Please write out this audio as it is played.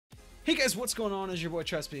Hey guys, what's going on? It's your boy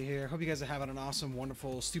Trespit here. Hope you guys are having an awesome,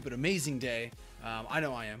 wonderful, stupid, amazing day. I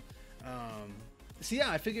know I am. So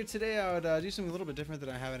yeah, I figured today I would do something a little bit different that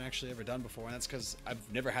I haven't actually ever done before, and that's because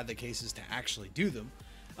I've never had the cases to actually do them.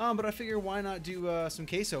 But I figure why not do some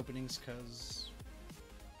case openings, because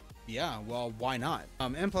yeah, well, why not?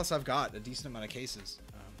 And plus I've got a decent amount of cases.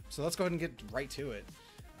 So let's go ahead and get right to it.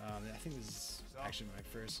 I think this is actually my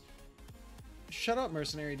first... Shut up,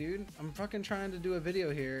 mercenary dude. I'm fucking trying to do a video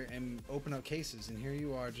here and open up cases, and here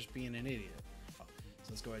you are just being an idiot. So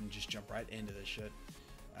let's go ahead and just jump right into this shit.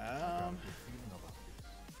 I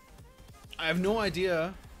have no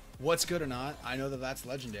idea what's good or not. I know that that's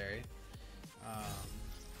legendary.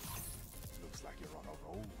 Looks like you're on a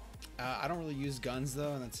roll. I don't really use guns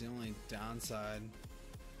though, and that's the only downside.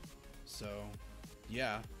 So,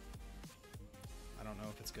 yeah. I don't know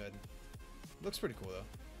if it's good. Looks pretty cool though.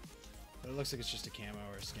 But it looks like it's just a camo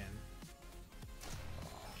or a skin.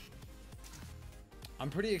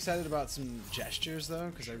 I'm pretty excited about some gestures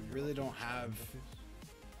though, because I really don't have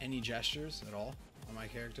any gestures at all on my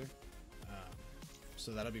character.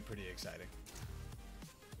 So that'll be pretty exciting.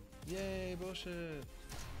 Yay, bullshit.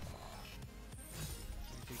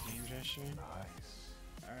 Game gesture.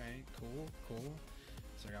 Nice. Alright, cool, cool.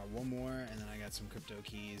 So I got one more, and then I got some crypto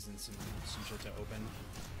keys and some shit to open.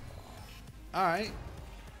 Alright.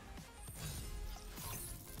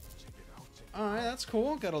 Alright, that's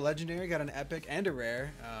cool. Got a legendary, got an epic, and a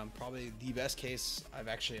rare. Probably the best case I've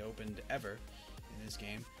actually opened ever in this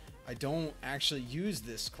game. I don't actually use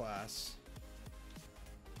this class,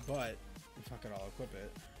 but fuck it, I'll equip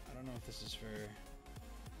it. I don't know if this is for...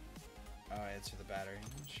 Oh, it's for the battery.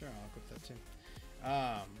 Sure, I'll equip that too.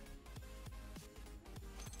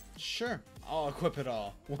 Sure, I'll equip it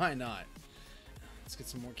all. Why not? Let's get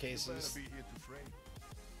some more cases. You better be here to trade.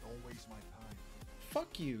 Don't waste my time.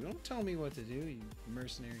 Fuck you. Don't tell me what to do, you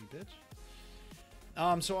mercenary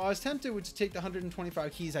bitch. So I was tempted to take the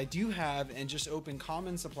 125 keys I do have and just open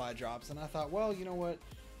common supply drops, and I thought, well, you know what?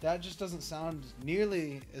 That just doesn't sound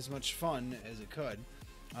nearly as much fun as it could.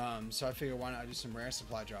 So I figured, why not do some rare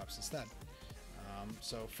supply drops instead?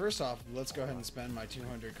 So first off, let's go ahead and spend my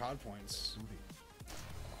 200 COD points.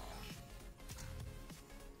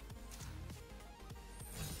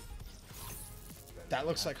 That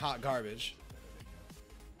looks like hot garbage.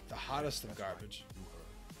 The hottest of garbage.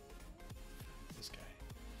 This guy.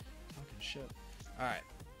 Talking shit. Alright.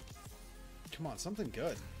 Come on, something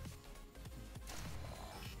good.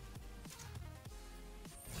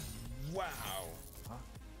 Wow. Huh?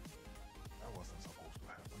 That wasn't supposed to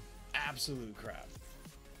happen. Absolute crap.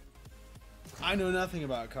 I know nothing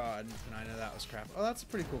about COD, and I know that was crap. Oh, that's a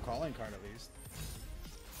pretty cool calling card at least.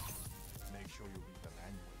 Make sure you read the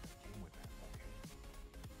manual that came with that, okay?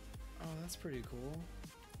 Oh, that's pretty cool.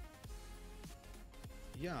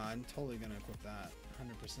 Yeah, I'm totally gonna equip that.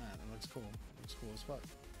 100%. That looks cool. Looks cool as fuck.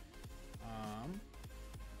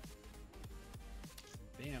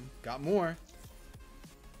 Bam. Got more.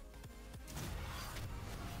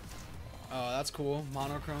 Oh, that's cool.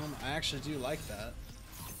 Monochrome. I actually do like that.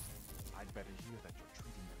 I'd better hear that you're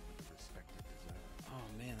treating them with the respect they deserve. Oh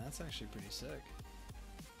man, that's actually pretty sick.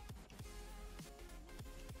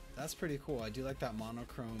 That's pretty cool. I do like that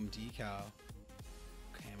monochrome decal.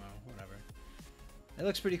 Camo, whatever. It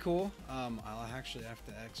looks pretty cool. I'll actually have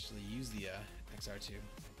to use the XR2.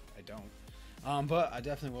 I don't. But I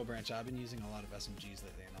definitely will branch out. I've been using a lot of SMGs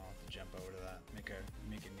lately, and I'll have to jump over to that. Make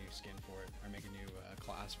a new skin for it, or make a new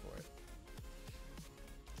class for it.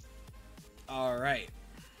 All right.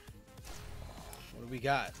 What do we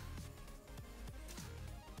got?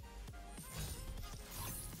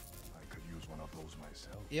 I could use one of those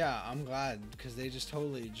myself. Yeah, I'm glad, because they just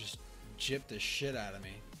totally just gypped the shit out of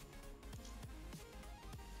me.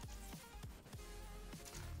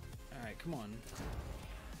 Alright, come on.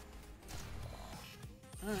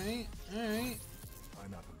 Alright, alright. Try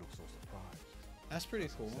not to look so surprised. That's pretty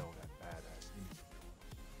cool. Sell that badass image.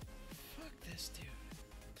 Fuck this dude.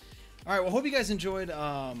 Alright, well, hope you guys enjoyed.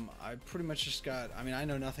 I pretty much just got... I mean, I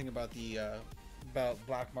know nothing about the about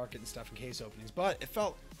black market and stuff in case openings, but it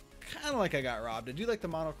felt kind of like I got robbed. I do like the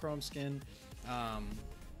monochrome skin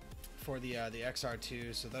for the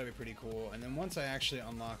XR2, so that'll be pretty cool. And then once I actually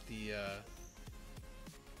unlock the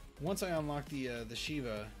the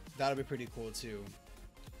Shiva, that'll be pretty cool too.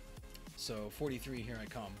 So 43, here I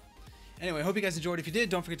come. Anyway, hope you guys enjoyed. If you did,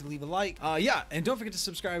 don't forget to leave a like. Yeah, and don't forget to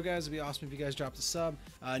subscribe, guys. It'd be awesome if you guys dropped a sub.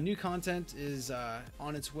 New content is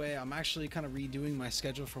on its way. I'm actually kind of redoing my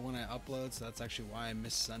schedule for when I upload, so that's actually why I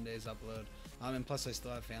missed Sunday's upload. And plus, I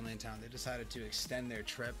still have family in town. They decided to extend their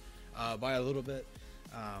trip by a little bit.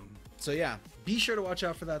 So yeah, be sure to watch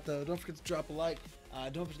out for that, though. Don't forget to drop a like.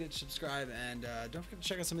 Don't forget to subscribe, and don't forget to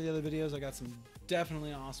check out some of the other videos. I got some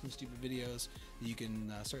definitely awesome, stupid videos that you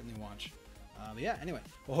can certainly watch. But yeah, anyway,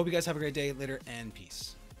 well, hope you guys have a great day. Later, and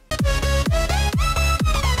peace.